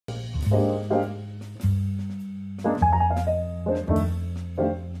Hey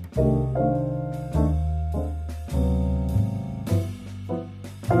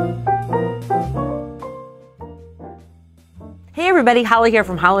everybody, Holly here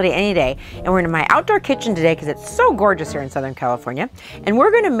from HolliDay, AnyDay, and we're in my outdoor kitchen today because it's so gorgeous here in Southern California, and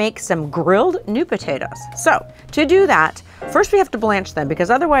we're going to make some grilled new potatoes. So to do that, first we have to blanch them because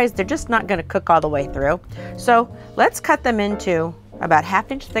otherwise they're just not going to cook all the way through. So let's cut them into about 1/2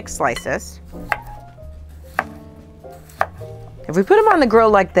 inch thick slices. If we put them on the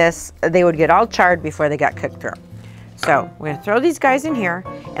grill like this, they would get all charred before they got cooked through. So we're going to throw these guys in here,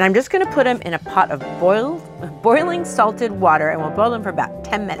 and I'm just going to put them in a pot of boiling salted water, and we'll boil them for about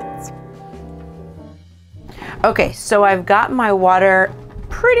 10 minutes. Okay, so I've got my water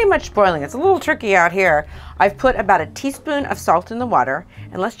pretty much boiling. It's a little tricky out here. I've put about 1 teaspoon of salt in the water,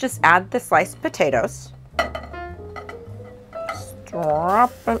 and let's just add the sliced potatoes. Just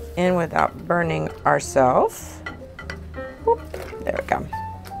drop them in without burning ourselves. There we go.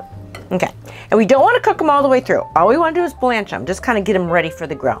 Okay, and we don't want to cook them all the way through. All we want to do is blanch them, just kind of get them ready for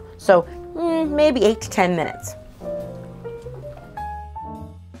the grill. So maybe 8 to 10 minutes.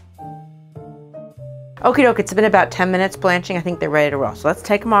 Okie doke, it's been about 10 minutes blanching. I think they're ready to roll. So let's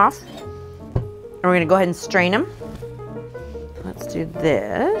take them off, and we're going to go ahead and strain them. Let's do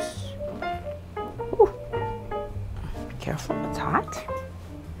this. Ooh. Be careful, it's hot.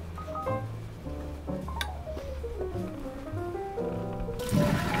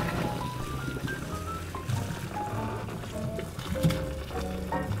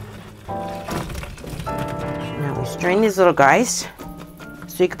 Now we strain these little guys.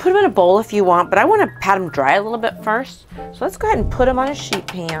 So you can put them in a bowl if you want, but I want to pat them dry a little bit first. So let's go ahead and put them on a sheet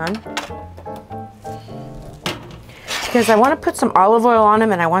pan, because I want to put some olive oil on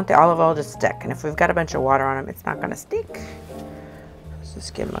them, and I want the olive oil to stick. And if we've got a bunch of water on them, it's not going to stick. Let's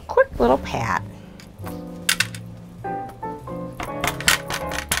just give them a quick little pat.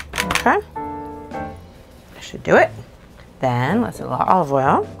 Okay, that should do it. Then let's add a little olive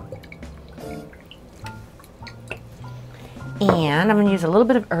oil. And I'm going to use a little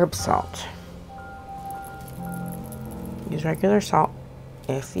bit of herb salt. Use regular salt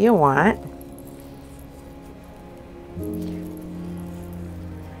if you want.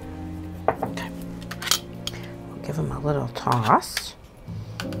 Okay. We'll give them a little toss.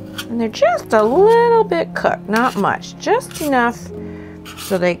 And they're just a little bit cooked, not much, just enough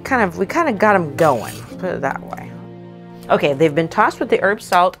so we kind of got them going, put it that way. Okay, they've been tossed with the herb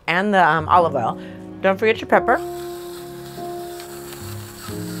salt and the olive oil. Don't forget your pepper.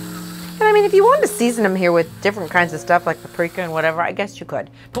 And I mean, if you wanted to season them here with different kinds of stuff like paprika and whatever, I guess you could.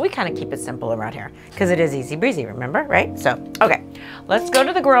 But we kind of keep it simple around here because it is easy breezy, remember, right? So, okay, let's go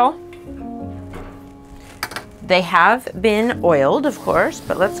to the grill. They have been oiled, of course,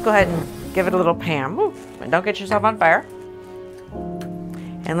 but let's go ahead and give it a little pan. Woo, and don't get yourself on fire.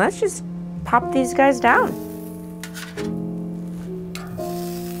 And let's just pop these guys down.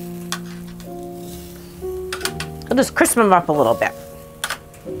 We'll just crisp them up a little bit.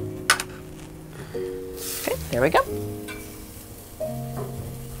 Okay, there we go.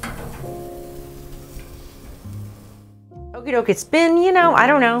 Okie doke, it's been, I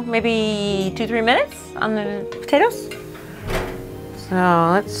don't know, maybe 2-3 minutes on the potatoes. So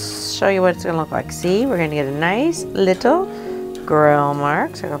let's show you what it's gonna look like. See, we're gonna get a nice little grill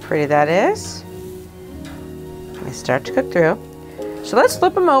mark. So how pretty that is. They start to cook through. So let's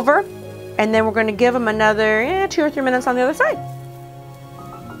flip them over, and then we're gonna give them another 2 or 3 minutes on the other side.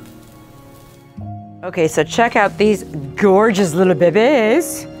 Okay, so check out these gorgeous little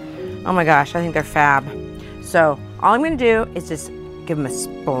babies. Oh my gosh, I think they're fab. So all I'm gonna do is just give them a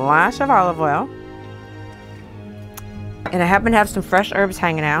splash of olive oil. And I happen to have some fresh herbs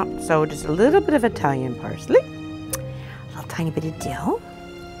hanging out, so just a little bit of Italian parsley, a little tiny bit of dill.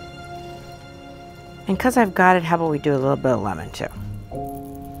 And because I've got it, how about we do a little bit of lemon too?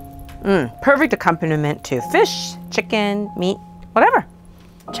 Perfect accompaniment to fish, chicken, meat, whatever.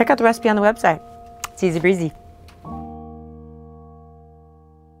 Check out the recipe on the website. It's easy breezy.